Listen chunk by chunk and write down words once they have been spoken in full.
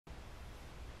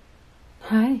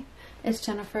Hi, it's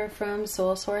Jennifer from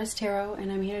Soul Source Tarot, and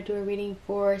I'm here to do a reading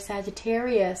for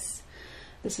Sagittarius.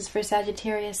 This is for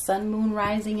Sagittarius, Sun, Moon,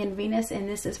 Rising, and Venus, and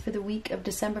this is for the week of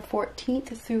December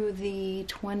 14th through the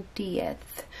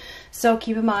 20th. So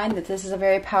keep in mind that this is a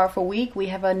very powerful week. We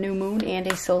have a new moon and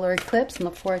a solar eclipse on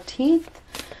the 14th.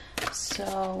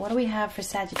 So what do we have for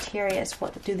Sagittarius?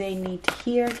 What do they need to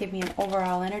hear? Give me an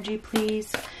overall energy,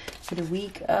 please, for the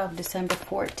week of December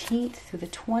 14th through the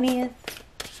 20th.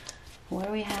 What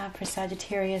do we have for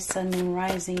Sagittarius, Sun, Moon,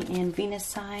 Rising, and Venus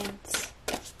signs?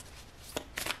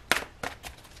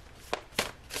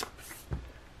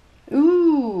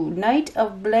 Ooh, Knight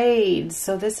of Blades.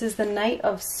 So this is the Knight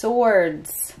of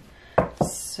Swords.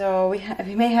 So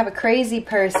we may have a crazy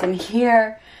person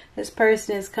here. This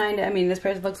person is kind of, this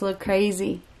person looks a little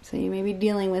crazy. So you may be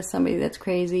dealing with somebody that's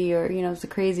crazy, or, it's a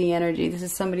crazy energy. This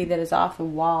is somebody that is off the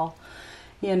wall.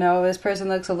 This person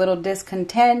looks a little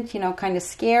discontent, kind of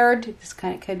scared. This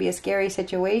could be a scary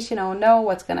situation. Oh no,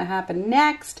 what's going to happen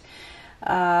next?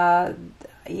 Yeah.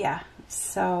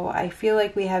 So I feel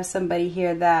like we have somebody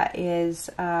here that is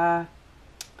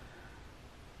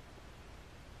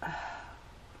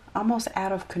almost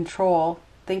out of control.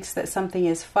 Thinks that something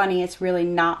is funny. It's really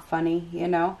not funny,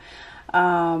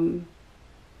 Oh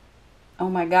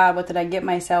my God, what did I get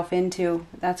myself into?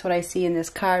 That's what I see in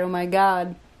this card. Oh my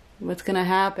God. What's going to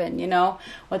happen,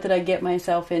 What did I get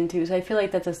myself into? So I feel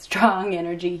like that's a strong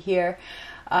energy here.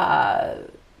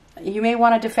 You may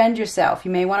want to defend yourself. You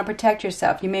may want to protect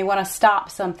yourself. You may want to stop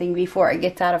something before it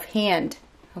gets out of hand.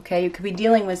 Okay, you could be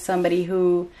dealing with somebody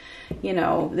who,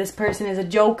 this person is a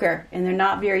joker and they're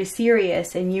not very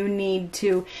serious, and you need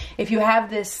to, if you have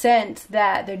this sense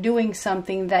that they're doing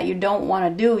something that you don't want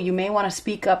to do, you may want to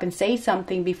speak up and say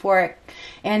something before it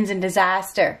ends in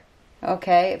disaster.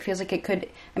 Okay, it feels like it could,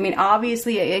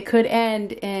 obviously it could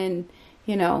end in,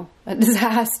 a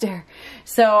disaster.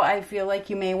 So I feel like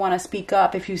you may want to speak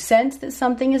up. If you sense that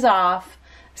something is off,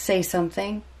 say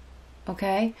something.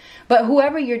 Okay, but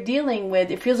whoever you're dealing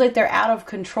with, it feels like they're out of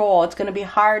control. It's going to be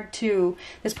hard to,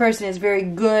 this person is very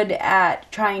good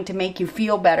at trying to make you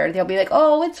feel better. They'll be like,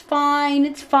 oh, it's fine,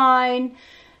 it's fine.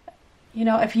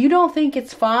 If you don't think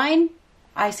it's fine,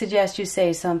 I suggest you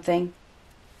say something.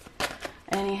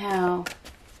 Anyhow,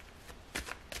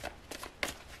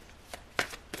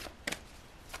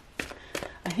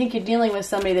 I think you're dealing with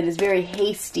somebody that is very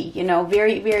hasty,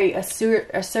 very, very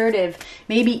assertive,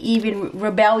 maybe even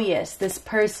rebellious. This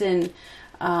person,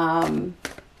 I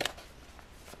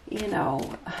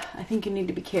think you need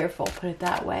to be careful, put it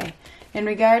that way. In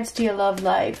regards to your love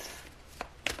life,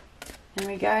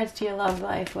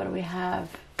 what do we have?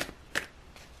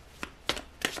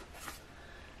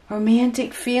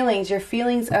 Romantic feelings. Your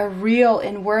feelings are real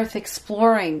and worth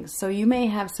exploring. So you may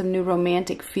have some new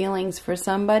romantic feelings for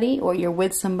somebody, or you're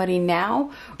with somebody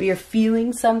now, or you're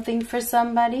feeling something for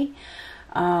somebody.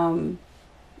 They're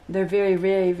very,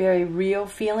 very, very real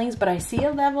feelings, but I see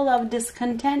a level of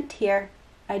discontent here.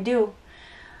 I do.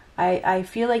 I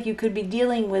feel like you could be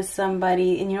dealing with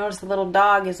somebody, and you notice the little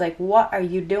dog is like, what are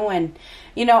you doing?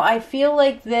 I feel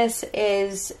like this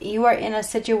is, you are in a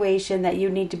situation that you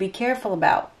need to be careful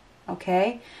about.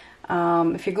 Okay,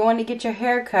 if you're going to get your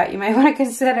hair cut, you might want to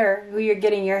consider who you're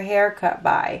getting your hair cut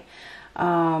by.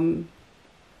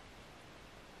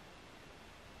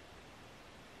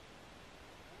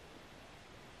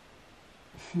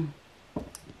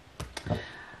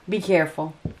 Be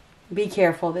careful. Be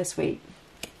careful this week.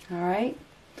 All right?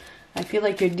 I feel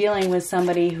like you're dealing with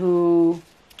somebody who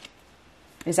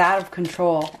is out of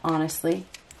control, honestly.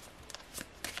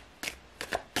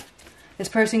 This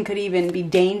person could even be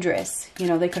dangerous.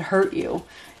 They could hurt you.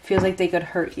 It feels like they could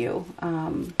hurt you.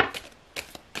 We'll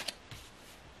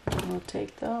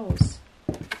take those.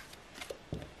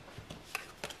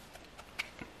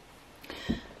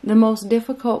 The most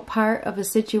difficult part of a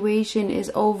situation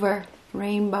is over.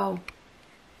 Rainbow.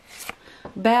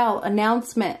 Bell,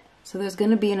 announcement. So there's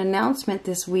going to be an announcement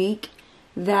this week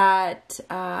that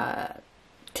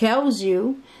tells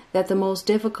you that the most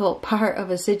difficult part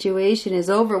of a situation is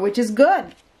over, which is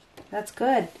good. That's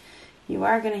good. You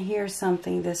are going to hear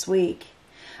something this week.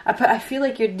 I feel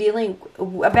like you're dealing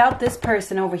about this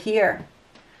person over here.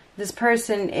 This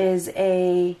person is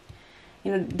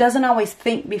doesn't always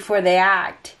think before they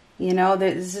act.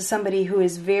 This is somebody who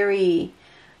is very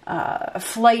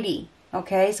flighty.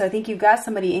 Okay, so I think you've got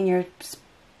somebody in your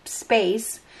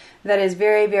space that is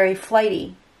very, very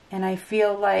flighty. And I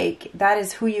feel like that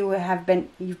is who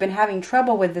you've been having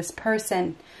trouble with, this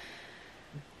person.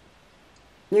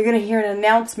 You're going to hear an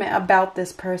announcement about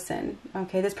this person.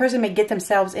 Okay, this person may get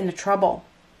themselves into trouble.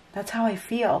 That's how I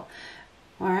feel.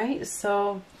 All right,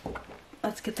 so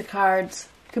Let's get the cards.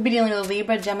 Could be dealing with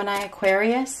Libra, Gemini,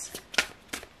 Aquarius.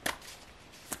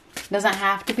 Doesn't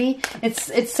have to be.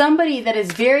 It's somebody that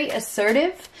is very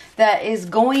assertive, that is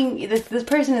going, this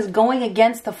person is going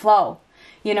against the flow.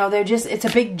 You know, it's a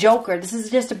big joker. This is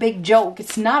just a big joke.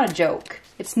 It's not a joke.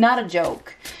 It's not a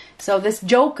joke. So this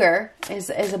joker is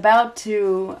about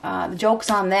to, the joke's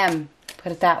on them,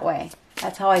 put it that way.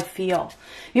 That's how I feel.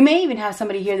 You may even have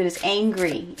somebody here that is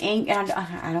angry.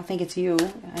 I don't think it's you.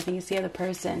 I think it's the other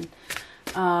person.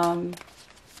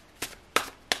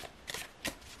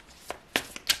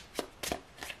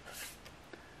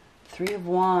 Three of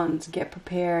Wands. Get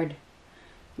prepared.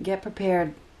 Get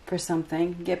prepared for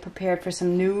something. Get prepared for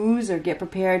some news, or get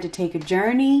prepared to take a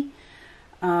journey.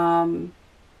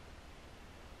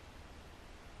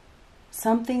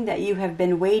 Something that you have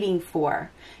been waiting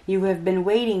for. You have been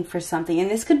waiting for something. And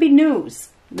this could be news.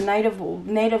 The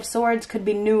Knight of Swords could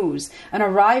be news. An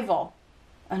arrival.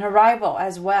 An arrival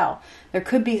as well. There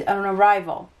could be an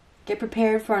arrival. Get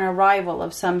prepared for an arrival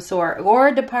of some sort. Or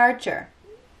a departure.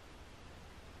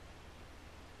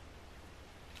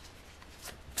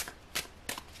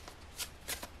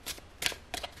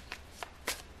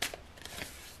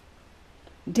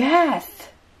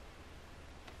 Death.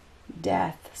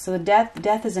 Death. So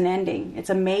death is an ending. It's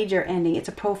a major ending. It's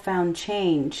a profound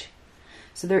change.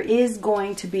 So there is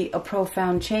going to be a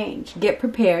profound change. Get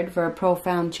prepared for a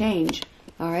profound change.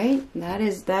 All right? That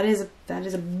is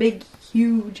a big,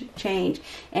 huge change.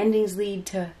 Endings lead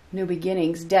to new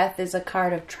beginnings. Death is a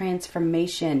card of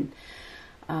transformation.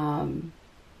 Get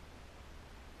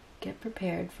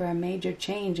prepared for a major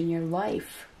change in your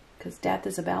life, because death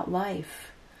is about life.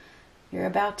 You're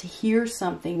about to hear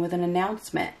something with an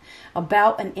announcement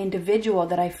about an individual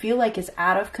that I feel like is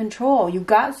out of control. You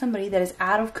got somebody that is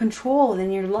out of control in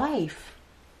your life.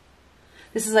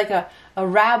 This is like a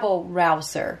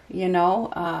rabble-rouser, you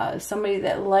know, somebody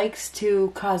that likes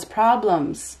to cause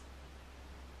problems.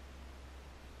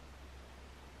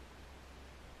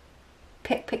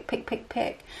 Pick.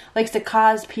 Likes to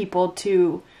cause people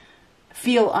to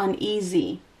feel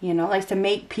uneasy, you know, likes to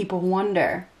make people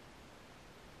wonder.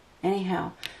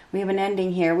 Anyhow, we have an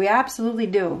ending here. We absolutely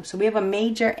do. So we have a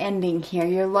major ending here.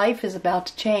 Your life is about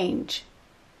to change.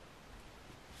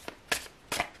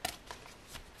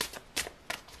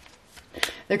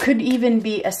 There could even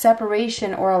be a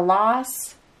separation or a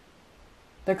loss.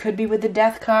 There could be with the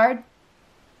Death card.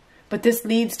 But this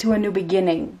leads to a new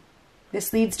beginning.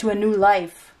 This leads to a new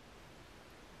life.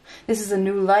 This is a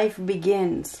new life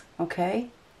begins. Okay?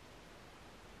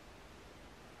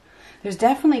 There's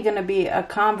definitely going to be a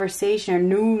conversation or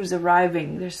news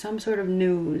arriving. There's some sort of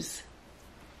news.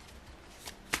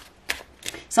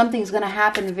 Something's going to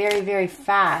happen very, very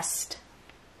fast.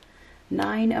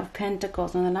 Nine of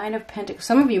Pentacles. And the Nine of Pentacles,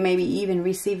 some of you may be even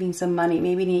receiving some money.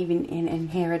 Maybe even in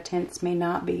inheritance, may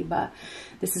not be. But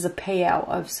this is a payout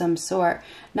of some sort.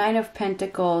 Nine of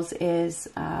Pentacles is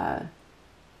a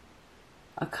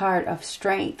card of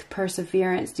strength,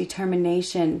 perseverance,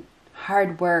 determination,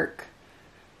 hard work.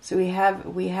 So we have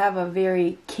a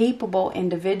very capable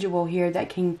individual here that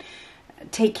can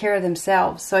take care of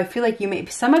themselves. So I feel like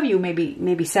some of you may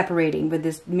be separating with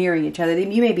this mirroring each other.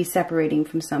 You may be separating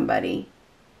from somebody.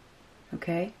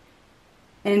 Okay?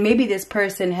 And maybe this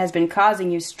person has been causing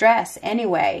you stress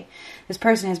anyway. This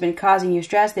person has been causing you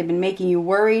stress. They've been making you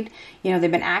worried. You know,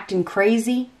 they've been acting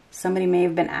crazy. Somebody may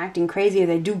have been acting crazy, or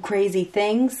they do crazy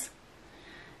things.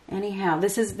 Anyhow,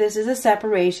 this is a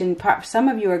separation. Some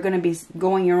of you are going to be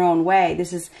going your own way.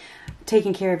 This is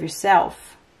taking care of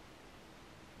yourself.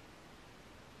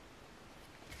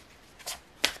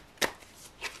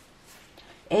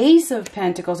 Ace of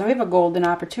Pentacles. And we have a golden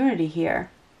opportunity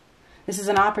here. This is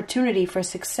an opportunity for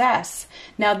success.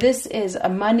 Now, this is a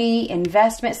money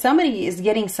investment. Somebody is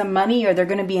getting some money, or they're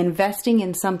going to be investing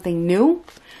in something new.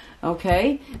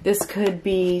 Okay? This could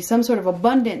be some sort of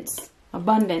abundance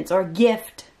or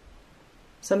gift.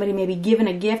 Somebody may be given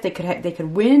a gift. They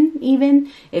could win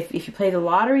even. If you play the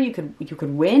lottery, you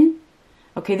could win.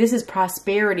 Okay, this is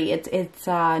prosperity. It's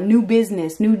new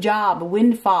business, new job, a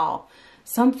windfall,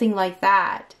 something like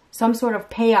that. Some sort of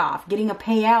payoff, getting a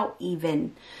payout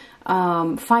even.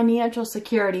 Financial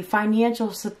security,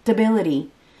 financial stability.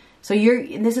 So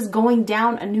this is going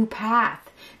down a new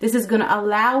path. This is going to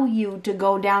allow you to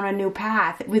go down a new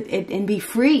path with it and be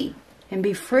free. And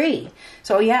be free.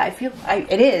 So yeah,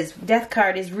 it is. Death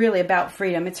card is really about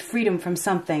freedom. It's freedom from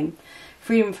something.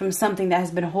 Freedom from something that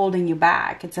has been holding you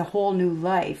back. It's a whole new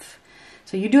life.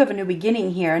 So you do have a new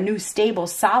beginning here. A new, stable,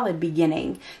 solid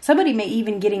beginning. Somebody may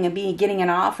even be getting an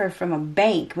offer from a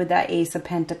bank with that Ace of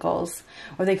Pentacles.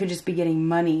 Or they could just be getting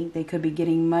money. They could be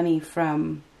getting money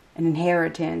from an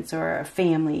inheritance or a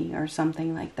family or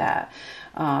something like that.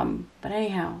 But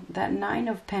anyhow, that Nine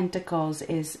of Pentacles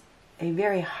is a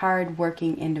very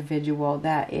hard-working individual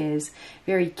that is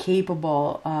very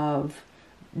capable of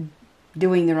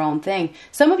doing their own thing.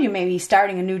 Some of you may be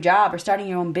starting a new job or starting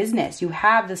your own business. You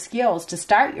have the skills to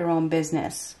start your own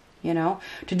business, you know,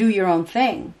 to do your own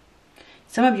thing.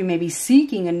 Some of you may be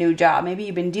seeking a new job. Maybe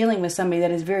you've been dealing with somebody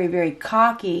that is very, very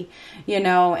cocky, you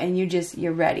know, and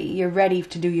you're ready. You're ready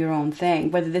to do your own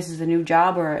thing, whether this is a new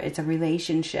job or it's a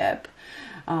relationship.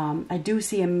 I do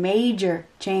see a major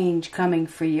change coming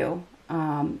for you.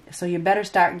 So you better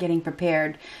start getting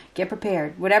prepared. Get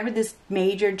prepared. Whatever this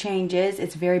major change is,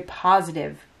 it's very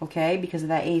positive, okay? Because of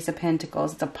that Ace of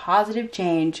Pentacles. It's a positive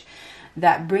change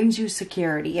that brings you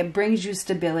security. It brings you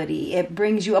stability. It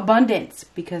brings you abundance,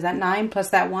 because that 9 plus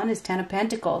that 1 is 10 of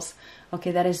Pentacles.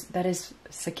 Okay, that is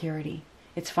security.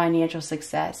 It's financial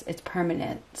success. It's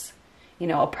permanence. You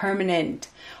know, a permanent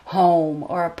home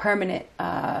or a permanent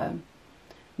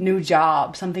new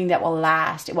job, something that will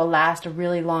last. It will last a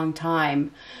really long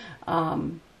time.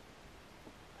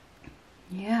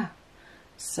 Yeah.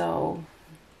 So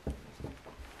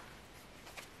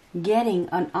getting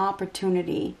an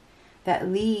opportunity that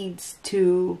leads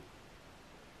to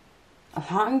a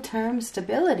long-term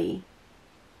stability.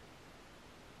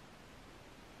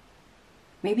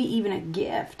 Maybe even a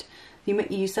gift.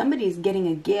 Somebody's getting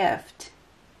a gift.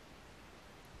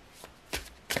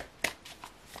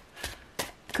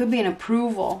 Could be an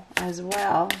approval as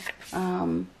well.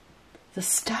 The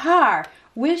Star.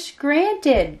 Wish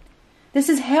granted. This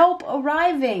is help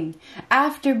arriving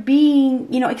after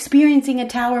being, you know, experiencing a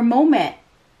Tower moment.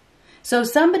 So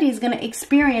somebody's going to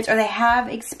experience, or they have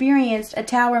experienced a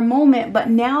Tower moment, but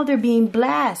now they're being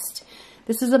blessed.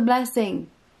 This is a blessing.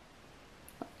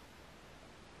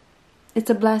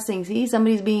 It's a blessing. See,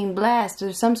 somebody's being blessed.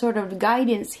 There's some sort of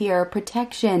guidance here,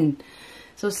 protection.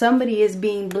 So somebody is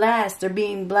being blessed. They're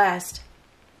being blessed.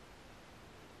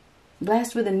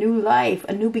 Blessed with a new life,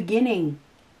 a new beginning.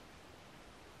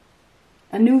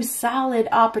 A new solid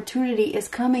opportunity is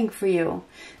coming for you.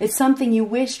 It's something you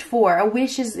wished for. A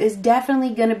wish is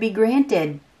definitely going to be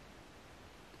granted.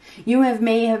 You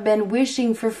may have been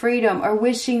wishing for freedom or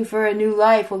wishing for a new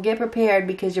life. Well, get prepared,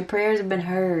 because your prayers have been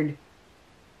heard.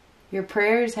 Your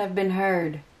prayers have been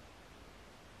heard.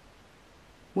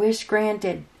 Wish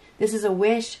granted. This is a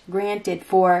wish granted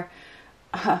for,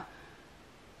 I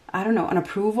don't know, an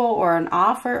approval or an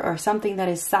offer or something that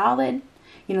is solid.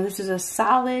 You know, this is a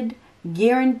solid,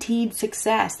 guaranteed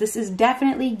success. This is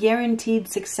definitely guaranteed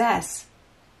success.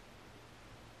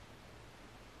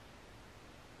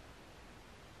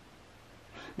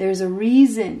 There's a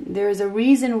reason. There's a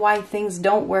reason why things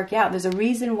don't work out. There's a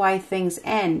reason why things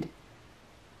end.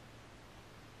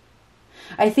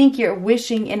 I think you're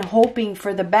wishing and hoping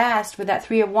for the best with that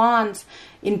 3 of Wands,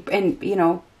 and you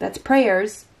know, that's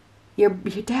prayers. You're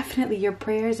definitely, your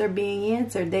prayers are being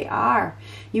answered. They are.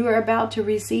 You are about to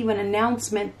receive an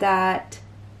announcement that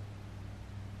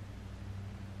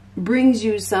brings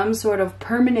you some sort of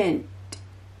permanent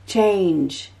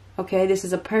change. Okay, this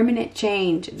is a permanent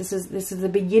change. This is the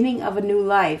beginning of a new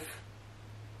life.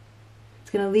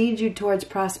 It's going to lead you towards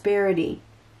prosperity.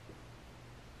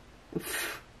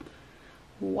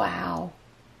 Wow.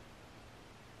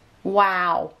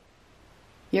 Wow.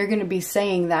 You're going to be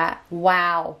saying that.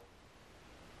 Wow.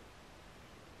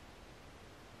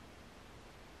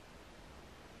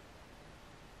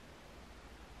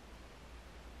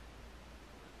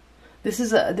 This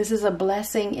is a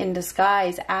blessing in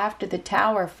disguise after the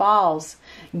Tower falls.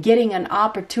 Getting an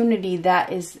opportunity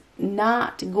that is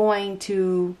not going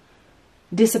to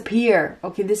disappear.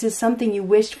 Okay, this is something you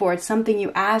wished for. It's something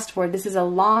you asked for. This is a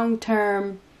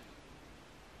long-term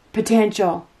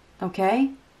potential. Okay?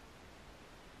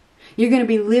 You're going to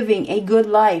be living a good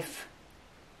life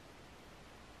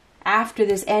after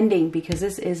this ending, because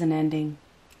this is an ending.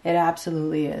 It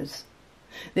absolutely is.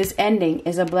 This ending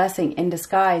is a blessing in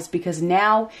disguise, because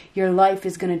now your life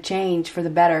is going to change for the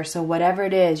better. So whatever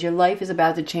it is, your life is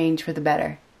about to change for the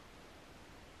better.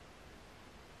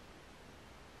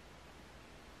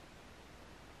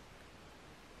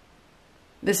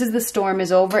 This is the storm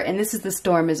is over, and this is the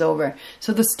storm is over.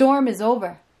 So the storm is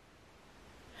over.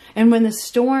 And when the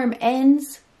storm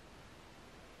ends,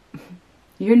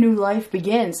 your new life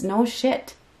begins. No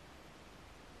shit.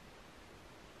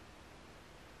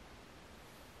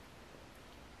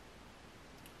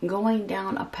 Going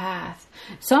down a path.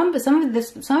 Some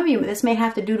of you, this may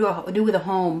have to do with a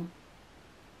home,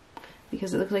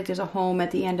 because it looks like there's a home at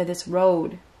the end of this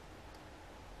road.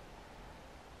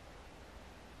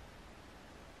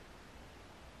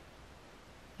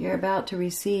 You're about to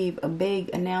receive a big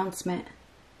announcement.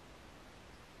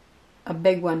 A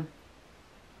big one.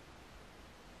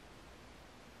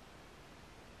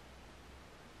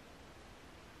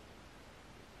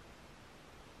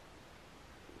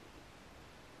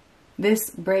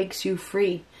 This breaks you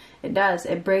free. It does.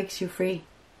 It breaks you free.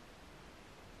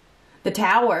 The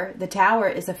tower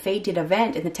is a fated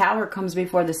event, and the tower comes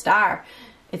before the star.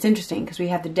 It's interesting because we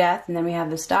have the death and then we have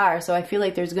the star. So I feel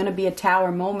like there's going to be a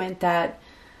tower moment that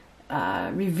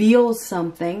reveals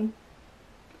something,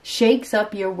 shakes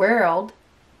up your world,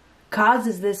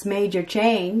 causes this major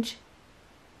change.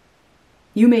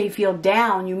 You may feel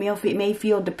down, you may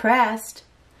feel depressed,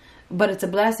 but it's a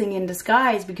blessing in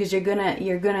disguise because you're gonna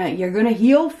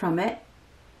heal from it,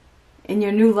 and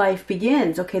your new life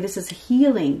begins. Okay, this is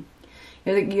healing.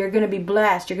 You're gonna be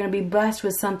blessed. You're gonna be blessed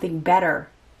with something better.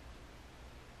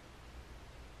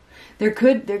 There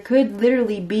could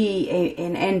literally be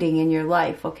an ending in your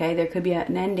life. Okay, there could be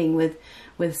an ending with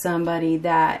somebody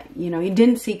that you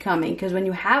didn't see coming. Because when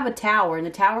you have a tower and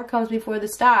the tower comes before the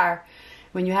star,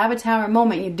 when you have a tower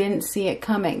moment, you didn't see it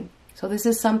coming. So this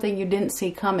is something you didn't see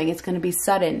coming. It's going to be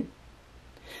sudden.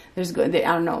 I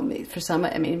don't know. For some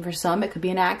it could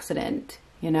be an accident.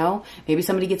 Maybe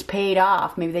somebody gets paid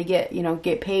off. Maybe they get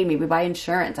paid. Maybe by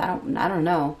insurance. I don't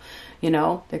know.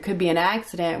 There could be an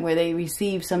accident where they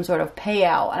receive some sort of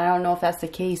payout. I don't know if that's the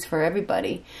case for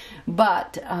everybody.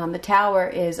 But the tower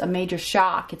is a major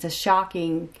shock. It's a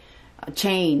shocking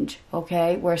change,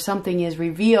 okay, where something is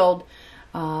revealed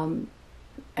and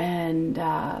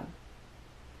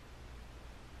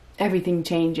everything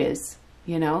changes,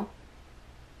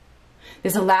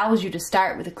 This allows you to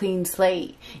start with a clean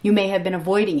slate. You may have been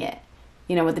avoiding it.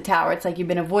 With the tower, it's like you've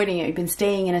been avoiding it. You've been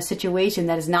staying in a situation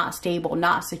that is not stable,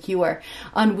 not secure,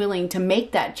 unwilling to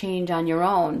make that change on your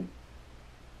own.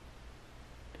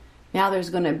 Now there's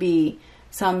going to be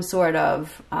some sort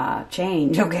of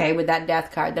change, okay, with that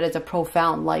death card. That is a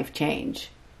profound life change.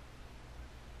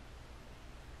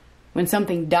 When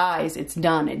something dies, it's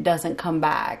done. It doesn't come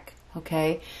back,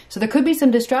 okay? So there could be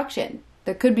some destruction.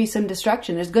 There could be some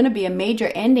destruction. There's going to be a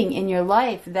major ending in your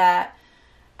life that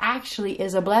actually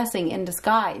is a blessing in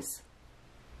disguise.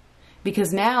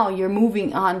 Because now you're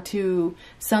moving on to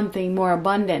something more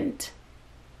abundant.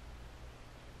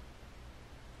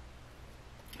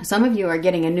 Some of you are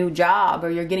getting a new job,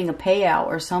 or you're getting a payout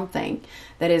or something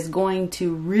that is going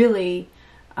to really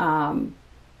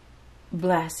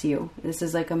bless you. This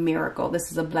is like a miracle.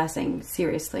 This is a blessing,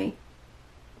 seriously.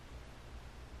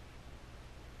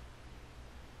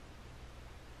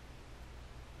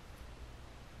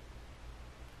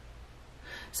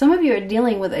 Some of you are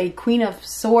dealing with a Queen of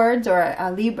Swords or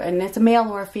a Libra, and it's a male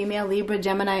or a female, Libra,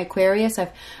 Gemini, Aquarius.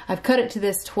 I've cut it to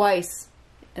this twice.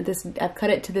 I've cut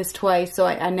it to this twice, so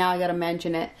now I got to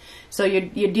mention it. So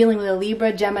you're dealing with a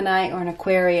Libra, Gemini, or an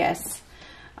Aquarius.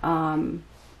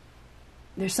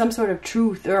 There's some sort of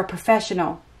truth, or a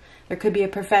professional. There could be a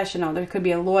professional. There could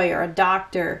be a lawyer, a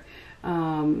doctor,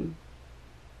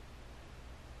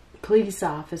 police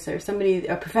officer, somebody,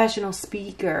 a professional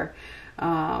speaker,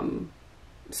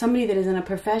 somebody that is in a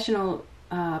professional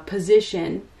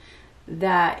position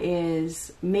that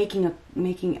is making,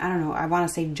 I don't know, I want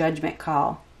to say judgment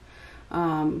call.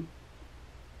 But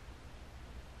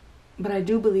I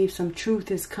do believe some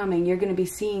truth is coming. You're going to be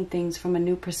seeing things from a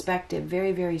new perspective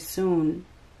very, very soon.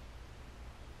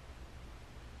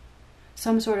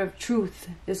 Some sort of truth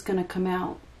is going to come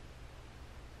out.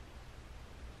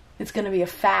 It's going to be a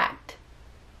fact.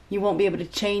 You won't be able to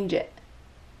change it.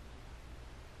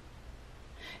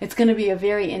 It's going to be a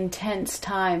very intense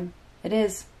time. It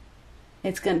is.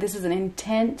 This is an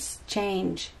intense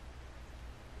change.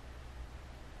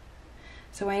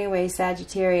 So anyway,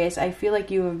 Sagittarius, I feel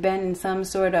like you have been in some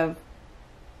sort of,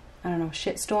 I don't know,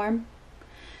 shitstorm.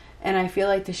 And I feel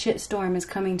like the shitstorm is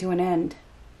coming to an end.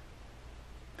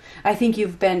 I think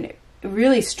you've been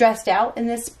really stressed out in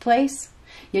this place.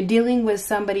 You're dealing with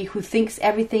somebody who thinks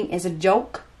everything is a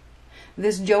joke.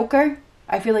 This joker,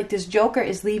 I feel like this joker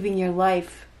is leaving your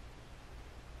life.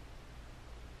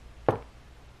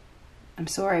 I'm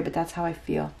sorry, but that's how I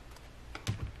feel.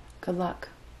 Good luck.